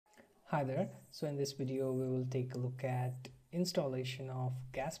Hi there. So in this video we will take a look at installation of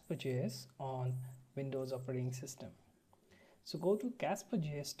CasperJS on Windows operating system. So go to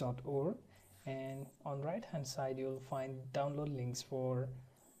CasperJS.org and on right hand side you'll find download links for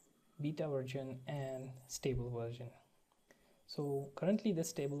beta version and stable version. So currently the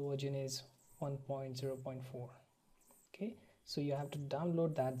stable version is 1.0.4. Okay, so you have to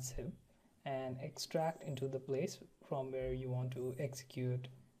download that zip and extract into the place from where you want to execute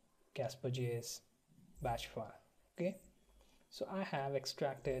CasperJS batch file. Okay, so I have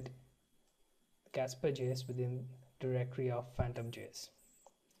extracted CasperJS within directory of phantom.js.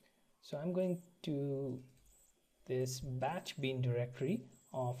 So I'm going to this batch bin directory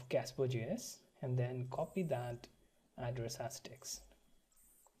of CasperJS and then copy that address as text.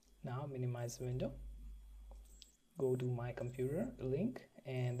 Now minimize the window, go to my computer link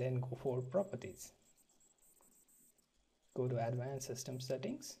and then go for properties. Go to advanced system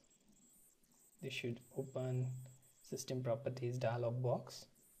settings. This should open system properties dialog box.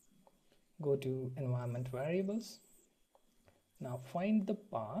 Go to environment variables. Now find the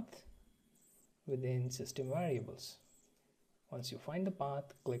path within system variables. Once you find the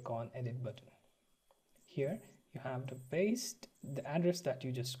path, click on edit button. Here you have to paste the address that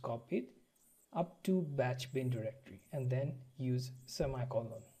you just copied up to batch bin directory and then use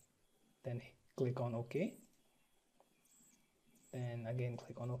semicolon. Then click on OK. Then again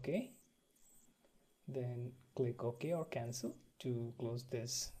click on OK. Then click OK or cancel to close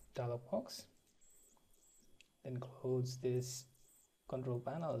this dialog box. Then close this control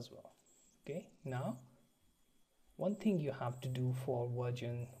panel as well. Okay, now one thing you have to do for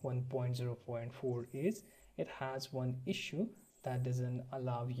version 1.0.4 is it has one issue that doesn't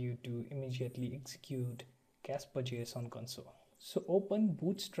allow you to immediately execute CasperJS on console. So open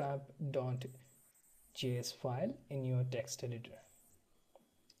bootstrap.js file in your text editor.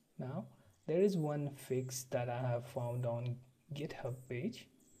 Now there is one fix that I have found on GitHub page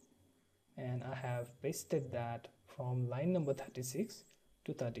and I have pasted that from line number 36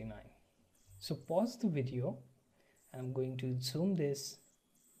 to 39. So pause the video. I'm going to zoom this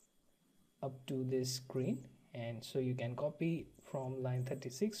up to this screen and so you can copy from line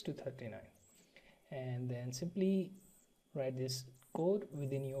 36 to 39 and then simply write this code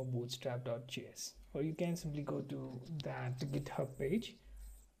within your bootstrap.js, or you can simply go to that GitHub page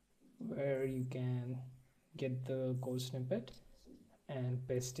where you can get the code snippet and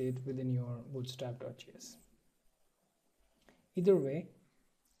paste it within your bootstrap.js. Either way,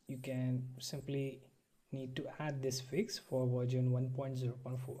 you can simply need to add this fix for version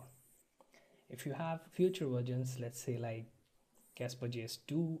 1.0.4. If you have future versions, let's say like CasperJS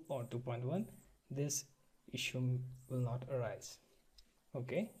 2 or 2.1, this issue will not arise.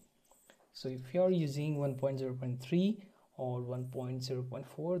 Okay, so if you're using 1.0.3 or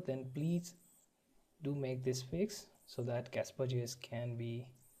 1.0.4, then please do make this fix so that CasperJS can be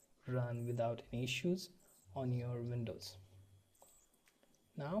run without any issues on your Windows.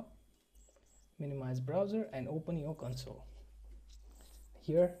 Now minimize browser and open your console.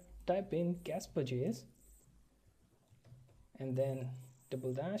 Here type in CasperJS and then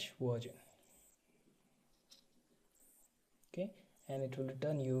 / version. Okay, and it will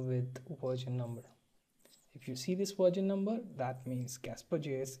return you with version number. If you see this version number, that means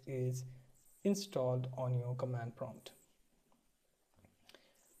CasperJS is installed on your command prompt.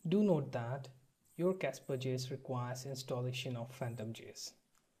 Do note that your CasperJS requires installation of phantom.js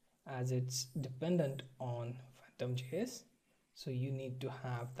as it's dependent on phantom.js, so you need to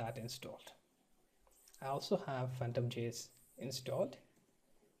have that installed. I also have phantom.js installed.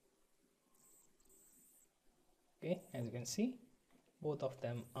 Okay, as you can see, both of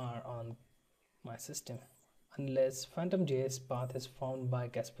them are on my system. Unless phantom.js path is found by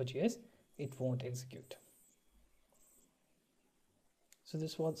CasperJS, it won't execute. So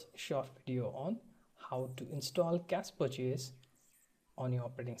this was a short video on how to install CasperJS on your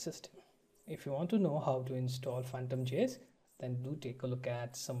operating system. If you want to know how to install phantom.js, then do take a look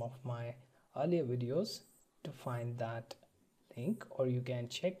at some of my earlier videos to find that link, or you can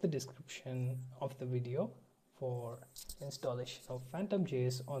check the description of the video for installation of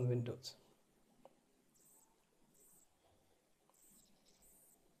phantom.js on Windows.